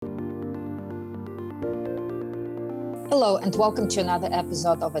Hello, and welcome to another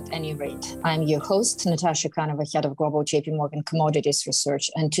episode of At Any Rate. I'm your host, Natasha Kanova, head of Global JP Morgan Commodities Research,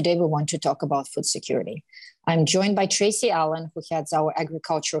 and today we want to talk about food security. I'm joined by Tracy Allen, who heads our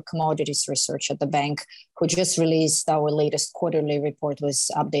agricultural commodities research at the bank, who just released our latest quarterly report with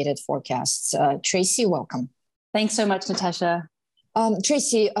updated forecasts. Tracy, welcome. Thanks so much, Natasha.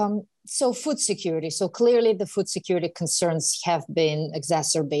 Tracy, so food security. So clearly the food security concerns have been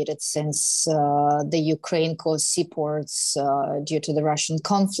exacerbated since the Ukraine closed seaports due to the Russian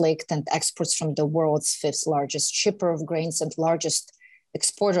conflict, and exports from the world's fifth largest shipper of grains and largest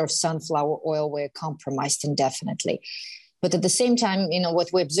exporter of sunflower oil were compromised indefinitely. But at the same time, what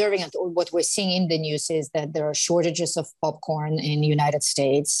we're observing and what we're seeing in the news is that there are shortages of popcorn in the United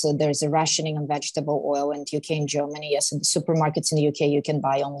States. So there's a rationing of vegetable oil in the UK and Germany. Yes, in the supermarkets in the UK, you can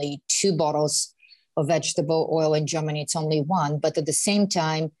buy only 2 bottles of vegetable oil. In Germany, it's only 1. But at the same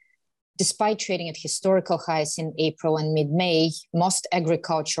time, despite trading at historical highs in April and mid-May, most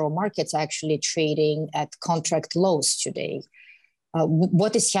agricultural markets are actually trading at contract lows today.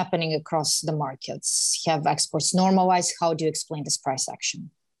 What is happening across the markets? Have exports normalized? How do you explain this price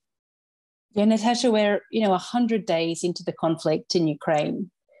action? Yeah, Natasha, we're 100 days into the conflict in Ukraine.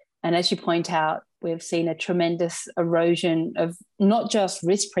 And as you point out, we've seen a tremendous erosion of not just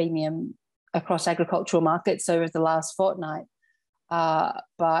risk premium across agricultural markets over the last fortnight,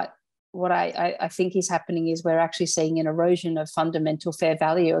 but what I think is happening is we're actually seeing an erosion of fundamental fair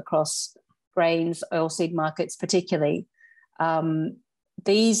value across grains, oilseed markets particularly.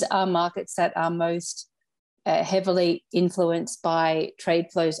 These are markets that are most heavily influenced by trade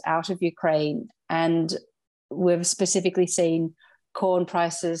flows out of Ukraine. And we've specifically seen corn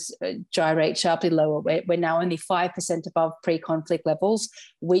prices gyrate sharply lower. We're now only 5% above pre-conflict levels.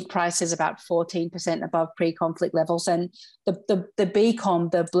 Wheat prices about 14% above pre-conflict levels. And the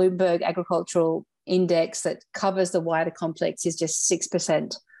BCOM, the Bloomberg Agricultural Index that covers the wider complex, is just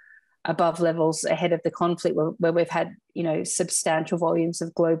 6% above levels ahead of the conflict, where we've had substantial volumes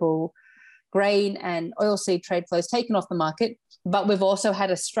of global grain and oilseed trade flows taken off the market. But we've also had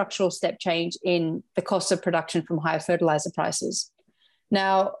a structural step change in the cost of production from higher fertilizer prices.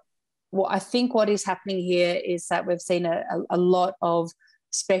 Now, I think what is happening here is that we've seen a lot of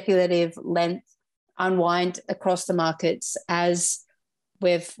speculative length unwind across the markets, as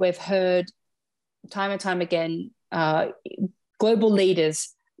we've heard time and time again, global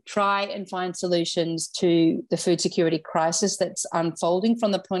leaders try and find solutions to the food security crisis that's unfolding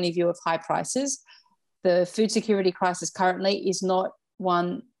from the point of view of high prices. The food security crisis currently is not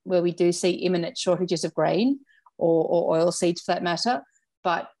one where we do see imminent shortages of grain or oil seeds for that matter,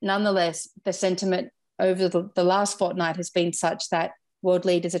 but nonetheless, the sentiment over the last fortnight has been such that world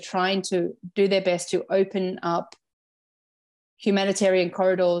leaders are trying to do their best to open up humanitarian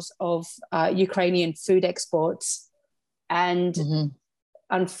corridors of Ukrainian food exports. And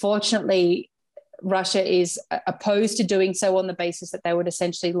unfortunately, Russia is opposed to doing so on the basis that they would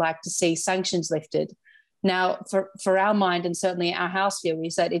essentially like to see sanctions lifted. Now, for our mind, and certainly our house view,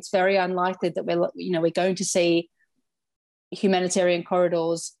 is that it's very unlikely that we're going to see humanitarian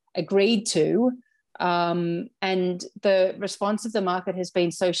corridors agreed to. And the response of the market has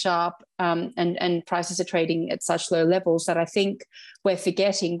been so sharp, and prices are trading at such low levels, that I think we're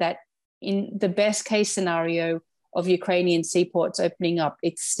forgetting that in the best case scenario of Ukrainian seaports opening up,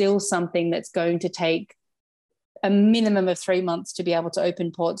 it's still something that's going to take a minimum of 3 months to be able to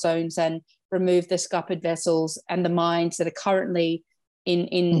open port zones and remove the scuppered vessels and the mines that are currently in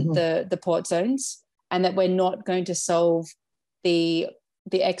the port zones, and that we're not going to solve the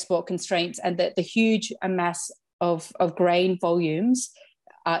export constraints and the huge amass of grain volumes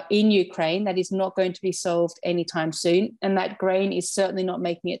in Ukraine that is not going to be solved anytime soon. And that grain is certainly not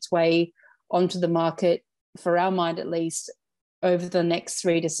making its way onto the market, for our mind at least, over the next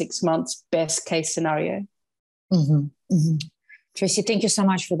 3 to 6 months, best case scenario. Tracy, thank you so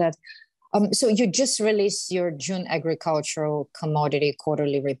much for that. So you just released your June agricultural commodity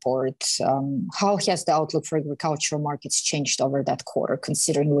quarterly report. How has the outlook for agricultural markets changed over that quarter,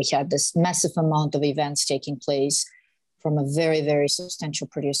 considering we had this massive amount of events taking place from a very, very substantial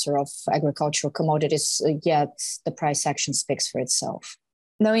producer of agricultural commodities, yet the price action speaks for itself?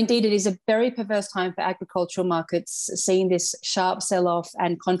 No, indeed, it is a very perverse time for agricultural markets, seeing this sharp sell-off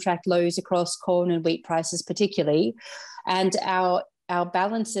and contract lows across corn and wheat prices particularly. And our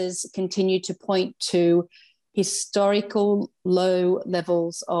balances continue to point to historical low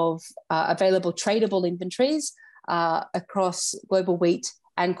levels of available tradable inventories across global wheat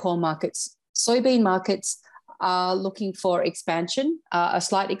and corn markets. Soybean markets are looking for expansion, a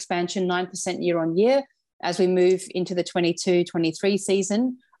slight expansion, 9% year on year, as we move into the 22-23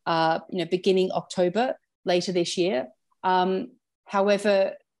 season, beginning October later this year.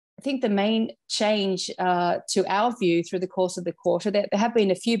 However, I think the main change to our view through the course of the quarter, there have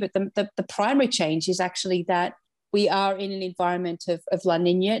been a few, but the primary change is actually that we are in an environment of La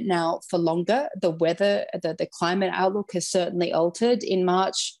Nina now for longer. The weather, the climate outlook has certainly altered. In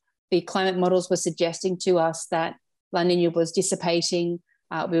March, the climate models were suggesting to us that La Nina was dissipating.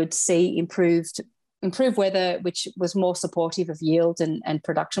 We would see improved weather, which was more supportive of yield and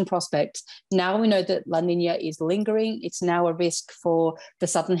production prospects. Now we know that La Nina is lingering. It's now a risk for the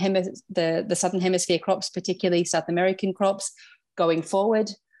southern hemisphere crops, particularly South American crops, going forward.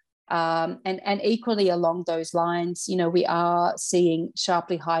 And equally along those lines, we are seeing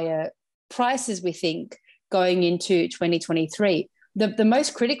sharply higher prices, we think, going into 2023. The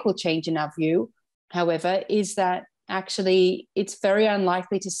most critical change in our view, however, is that actually it's very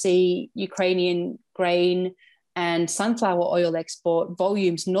unlikely to see Ukrainian grain and sunflower oil export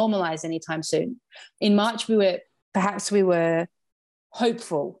volumes normalize anytime soon. In March, we were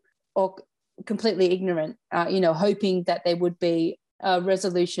hopeful or completely ignorant, hoping that there would be a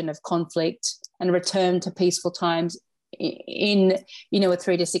resolution of conflict and a return to peaceful times in a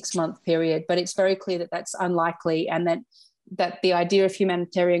 3 to 6 month period. But it's very clear that that's unlikely, and that the idea of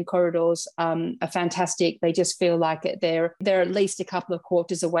humanitarian corridors are fantastic. They just feel like they're at least a couple of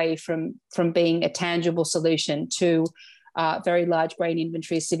quarters away from being a tangible solution to very large grain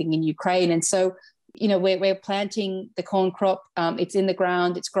inventories sitting in Ukraine. And so, we're planting the corn crop. It's in the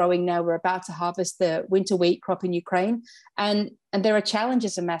ground. It's growing now. We're about to harvest the winter wheat crop in Ukraine. And there are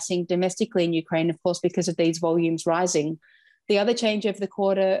challenges amassing domestically in Ukraine, of course, because of these volumes rising. The other change of the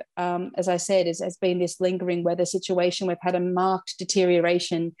quarter, as I said, has been this lingering weather situation. We've had a marked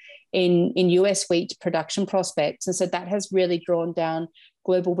deterioration in US wheat production prospects. And so that has really drawn down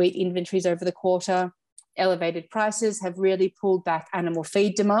global wheat inventories over the quarter. Elevated prices have really pulled back animal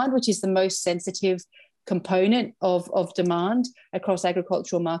feed demand, which is the most sensitive component of demand across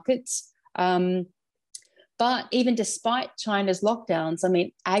agricultural markets. But even despite China's lockdowns,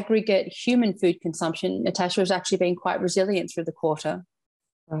 aggregate human food consumption, Natasha, has actually been quite resilient through the quarter.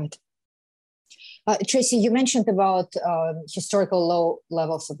 Right. Tracy, you mentioned about historical low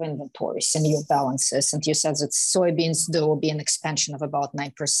levels of inventories and your balances, and you said that soybeans, there will be an expansion of about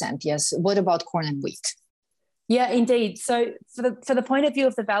 9%. Yes. What about corn and wheat? Yeah, indeed. So for the point of view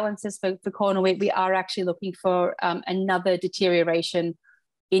of the balances for corn and wheat, we are actually looking for another deterioration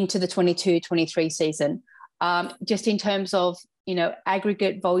into the 22-23 season. Just in terms of,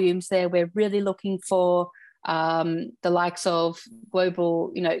 aggregate volumes there, we're really looking for the likes of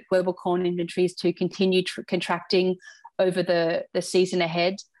global corn inventories to continue contracting over the season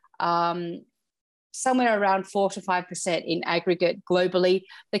ahead, somewhere around 4 to 5% in aggregate globally.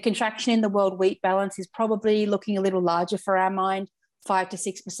 The contraction in the world wheat balance is probably looking a little larger for our mind, 5 to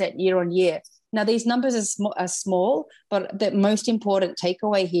 6% year on year. Now, these numbers are small, but the most important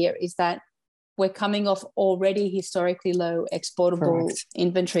takeaway here is that we're coming off already historically low exportable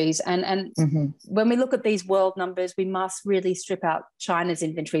inventories. And when we look at these world numbers, we must really strip out China's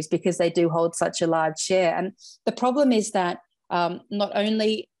inventories because they do hold such a large share. And the problem is that not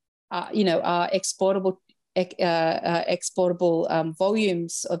only are exportable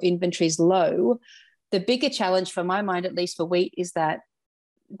volumes of inventories low, the bigger challenge for my mind, at least for wheat, is that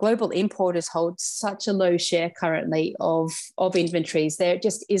global importers hold such a low share currently of inventories. There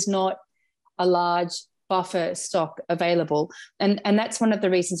just is not a large buffer stock available. And that's one of the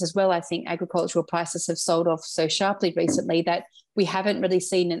reasons as well, I think agricultural prices have sold off so sharply recently that we haven't really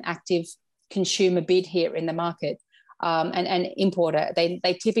seen an active consumer bid here in the market. And importer,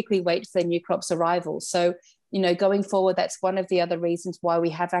 they typically wait for their new crop's arrival. So, going forward, that's one of the other reasons why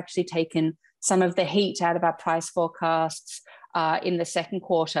we have actually taken some of the heat out of our price forecasts in the second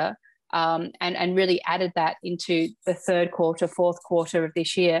quarter and really added that into the third quarter, fourth quarter of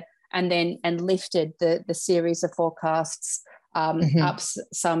this year, and lifted the series of forecasts up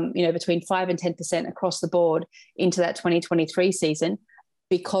some, between 5 and 10% across the board into that 2023 season,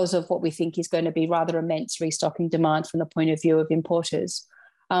 because of what we think is going to be rather immense restocking demand from the point of view of importers.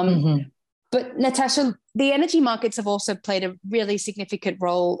 But Natasha, the energy markets have also played a really significant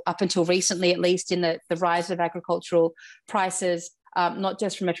role up until recently, at least in the rise of agricultural prices, not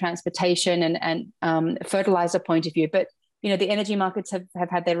just from a transportation and fertilizer point of view, but the energy markets have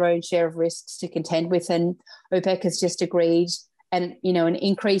had their own share of risks to contend with, and OPEC has just agreed an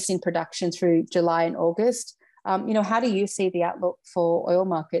increase in production through July and August. How do you see the outlook for oil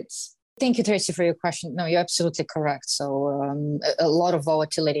markets? Thank you, Tracy, for your question. No, you're absolutely correct. So a lot of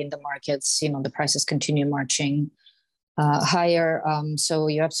volatility in the markets, the prices continue marching higher. So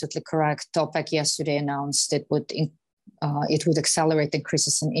you're absolutely correct. OPEC yesterday announced it would It would accelerate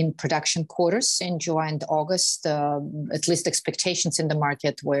increases in production quarters in July and August. At least expectations in the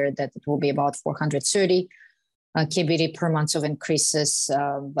market were that it will be about 430 KBD per month of increases,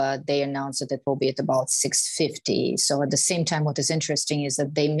 but they announced that it will be at about 650. So at the same time, what is interesting is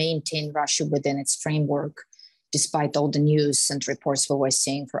that they maintain Russia within its framework, despite all the news and reports we were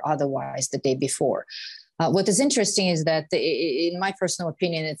seeing for otherwise the day before. What is interesting is that, in my personal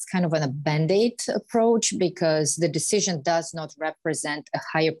opinion, it's kind of a band-aid approach, because the decision does not represent a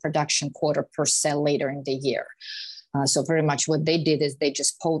higher production quarter per se later in the year. So very much what they did is they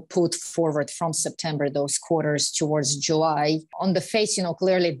just put forward from September those quarters towards July. On the face,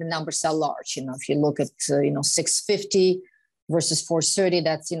 clearly the numbers are large. If you look at 650 versus 430,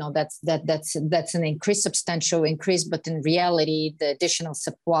 that's an increase, substantial increase. But in reality, the additional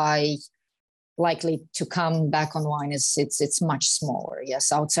supply likely to come back online it's much smaller.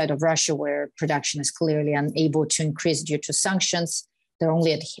 Yes, outside of Russia, where production is clearly unable to increase due to sanctions, there are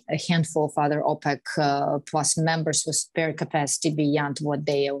only a handful of other OPEC plus members with spare capacity beyond what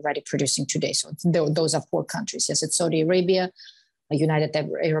they are already producing today. So those are 4 countries. Yes, it's Saudi Arabia, United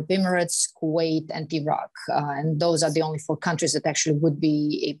Arab Emirates, Kuwait, and Iraq. And those are the only 4 countries that actually would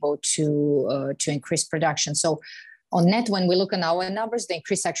be able to increase production. So on net, when we look at our numbers, the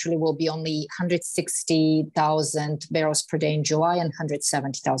increase actually will be only 160,000 barrels per day in July and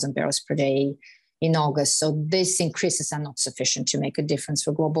 170,000 barrels per day in August. So these increases are not sufficient to make a difference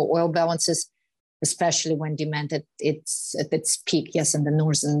for global oil balances, especially when demand at its peak, yes, in the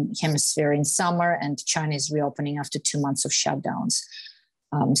Northern Hemisphere in summer, and China is reopening after 2 months of shutdowns.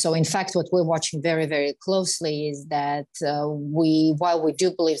 So in fact, what we're watching very, very closely is that while we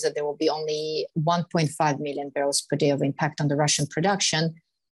do believe that there will be only 1.5 million barrels per day of impact on the Russian production,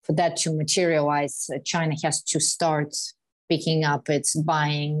 for that to materialize, China has to start picking up its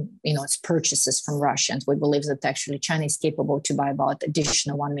buying, its purchases from Russia. And we believe that actually China is capable to buy about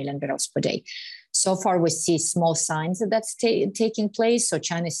additional 1 million barrels per day. So far, we see small signs that that's taking place. So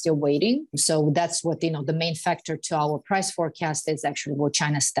China is still waiting. So that's what, the main factor to our price forecast is actually, will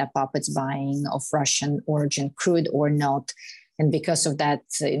China step up its buying of Russian origin crude or not? And because of that,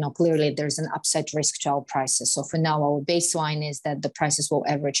 clearly there's an upside risk to our prices. So for now, our baseline is that the prices will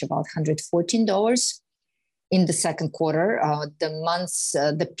average about $114 in the second quarter.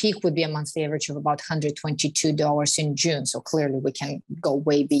 The peak would be a monthly average of about $122 in June. So clearly we can go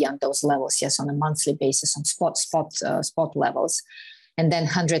way beyond those levels, yes, on a monthly basis on spot levels. And then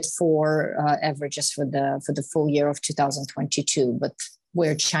 104 averages for the full year of 2022. But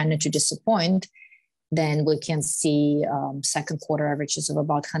were China to disappoint, then we can see second quarter averages of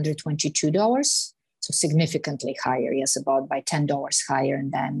about $122. So significantly higher, yes, about by $10 higher,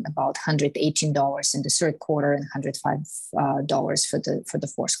 and then about $118 in the third quarter and $105 for the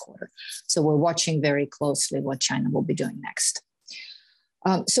fourth quarter. So we're watching very closely what China will be doing next.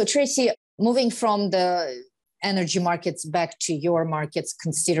 So Tracy, moving from the energy markets back to your markets,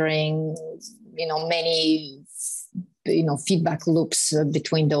 considering many feedback loops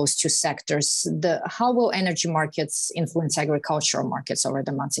between those two sectors. How will energy markets influence agricultural markets over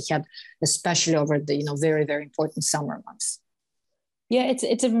the months ahead, especially over the very, very important summer months? Yeah,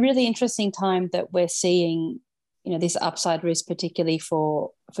 it's a really interesting time that we're seeing, this upside risk, particularly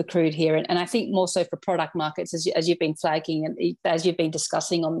for crude here, and I think more so for product markets, as you've been flagging and as you've been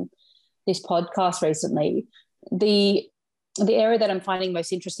discussing on this podcast recently. The area that I'm finding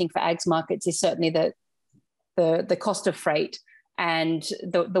most interesting for ags markets is certainly the cost of freight and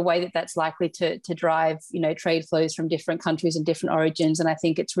the way that that's likely to drive trade flows from different countries and different origins. And I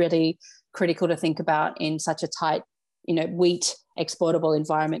think it's really critical to think about in such a tight wheat exportable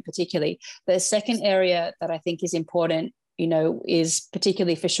environment particularly. The second area that I think is important is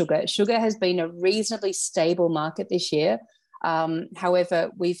particularly for sugar. Sugar has been a reasonably stable market this year.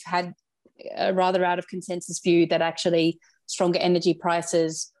 However, we've had a rather out of consensus view that actually stronger energy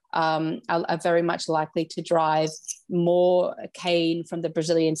prices are very much likely to drive more cane from the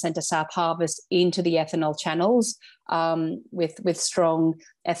Brazilian Centro-South harvest into the ethanol channels, with strong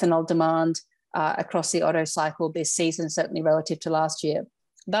ethanol demand across the auto cycle this season, certainly relative to last year.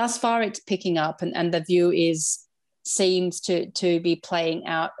 Thus far, it's picking up, and the view seems to be playing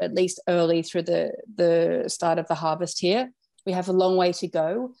out at least early through the start of the harvest here. We have a long way to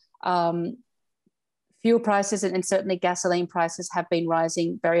go. Fuel prices and certainly gasoline prices have been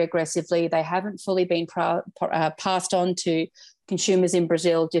rising very aggressively. They haven't fully been passed on to consumers in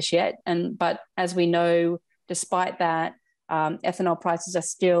Brazil just yet. But as we know, despite that, ethanol prices are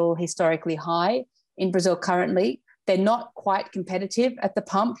still historically high in Brazil currently. They're not quite competitive at the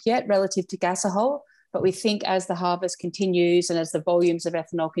pump yet relative to gasohol, but we think as the harvest continues and as the volumes of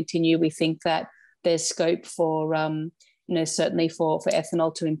ethanol continue, we think that there's scope for certainly for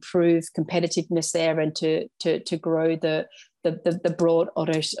ethanol to improve competitiveness there and to grow the broad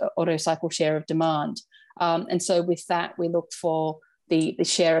auto cycle share of demand. And so with that, we look for the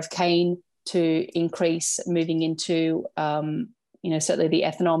share of cane to increase moving into certainly the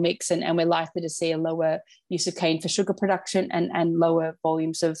ethanol mix, and we're likely to see a lower use of cane for sugar production and lower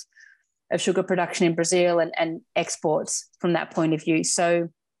volumes of sugar production in Brazil and exports from that point of view. So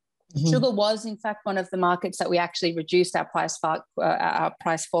sugar was, in fact, one of the markets that we actually reduced our price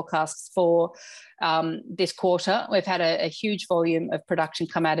forecasts for this quarter. We've had a huge volume of production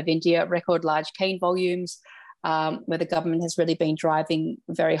come out of India, record large cane volumes, where the government has really been driving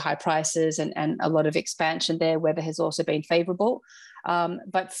very high prices and a lot of expansion there. Weather has also been favourable.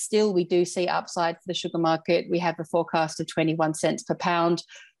 But still, we do see upside for the sugar market. We have a forecast of 21 cents per pound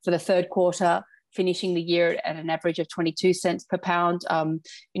for the third quarter, finishing the year at an average of 22 cents per pound,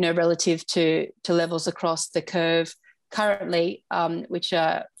 relative to levels across the curve currently, which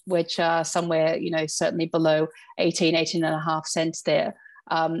are somewhere, certainly below 18 and a half cents there.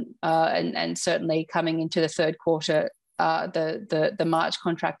 And certainly coming into the third quarter, the March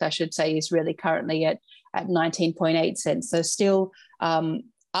contract, I should say, is really currently at 19.8 cents. So still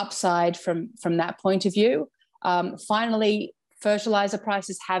upside from that point of view. Finally, fertilizer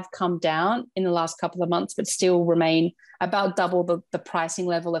prices have come down in the last couple of months, but still remain about double the pricing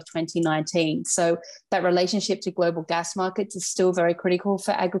level of 2019. So that relationship to global gas markets is still very critical for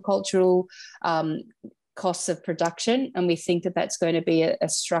agricultural costs of production. And we think that that's going to be a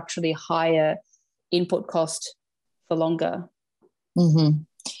structurally higher input cost for longer.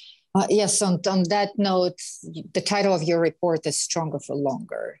 Yes, on that note, the title of your report is Stronger for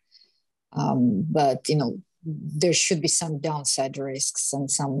Longer. But, there should be some downside risks and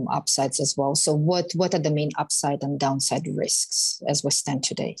some upsides as well. So what are the main upside and downside risks as we stand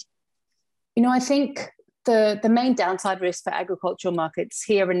today? I think the main downside risk for agricultural markets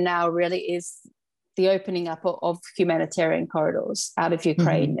here and now really is the opening up of humanitarian corridors out of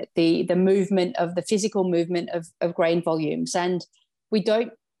Ukraine, the movement of the physical movement of grain volumes. And we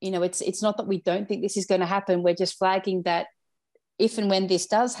don't, it's not that we don't think this is going to happen. We're just flagging that if and when this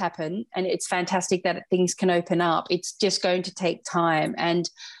does happen, and it's fantastic that things can open up, it's just going to take time. And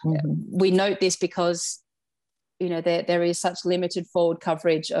we note this because, there is such limited forward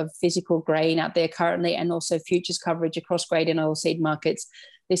coverage of physical grain out there currently, and also futures coverage across grain and oilseed markets.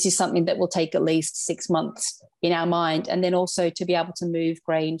 This is something that will take at least 6 months in our mind. And then also to be able to move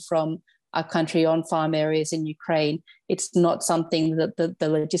grain from our country on farm areas in Ukraine, it's not something that the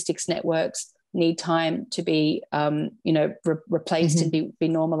logistics networks need time to be, replaced and be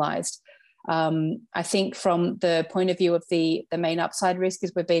normalized. I think from the point of view of the main upside risk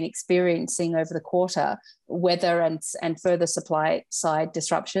is we've been experiencing over the quarter, weather and further supply side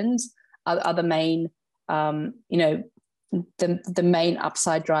disruptions are the main, the main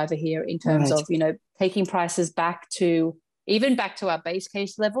upside driver here in terms of, taking prices back to our base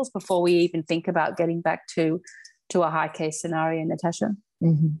case levels before we even think about getting back to a high case scenario, Natasha.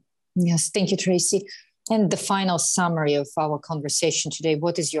 Yes, thank you, Tracy. And the final summary of our conversation today,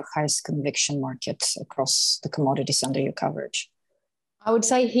 what is your highest conviction market across the commodities under your coverage? I would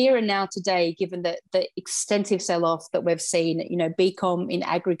say here and now today, given the extensive sell-off that we've seen, BCOM in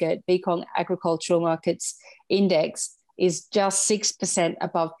aggregate, BCOM agricultural markets index is just 6%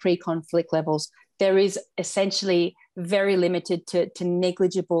 above pre-conflict levels. There is essentially very limited to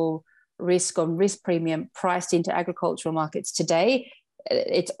negligible risk on risk premium priced into agricultural markets today.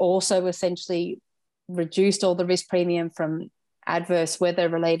 It's also essentially reduced all the risk premium from adverse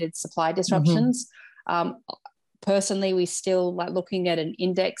weather-related supply disruptions. Personally, we still like looking at an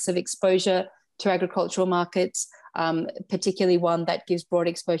index of exposure to agricultural markets, particularly one that gives broad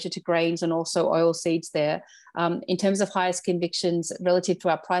exposure to grains and also oil seeds there. In terms of highest convictions relative to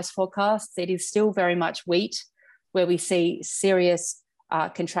our price forecasts, it is still very much wheat, where we see serious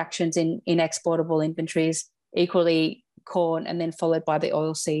contractions in exportable inventories, equally corn, and then followed by the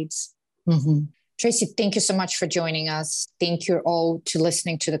oil seeds. Tracy, thank you so much for joining us. Thank you all to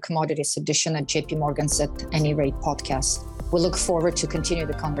listening to the Commodities Edition at JP Morgan's At Any Rate podcast. We look forward to continue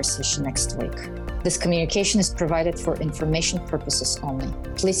the conversation next week. This communication is provided for information purposes only.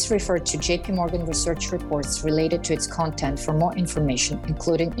 Please refer to JP Morgan research reports related to its content for more information,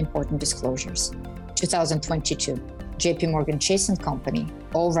 including important disclosures. 2022, JP Morgan Chase & Company,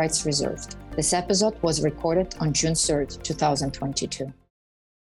 all rights reserved. This episode was recorded on June 3rd, 2022.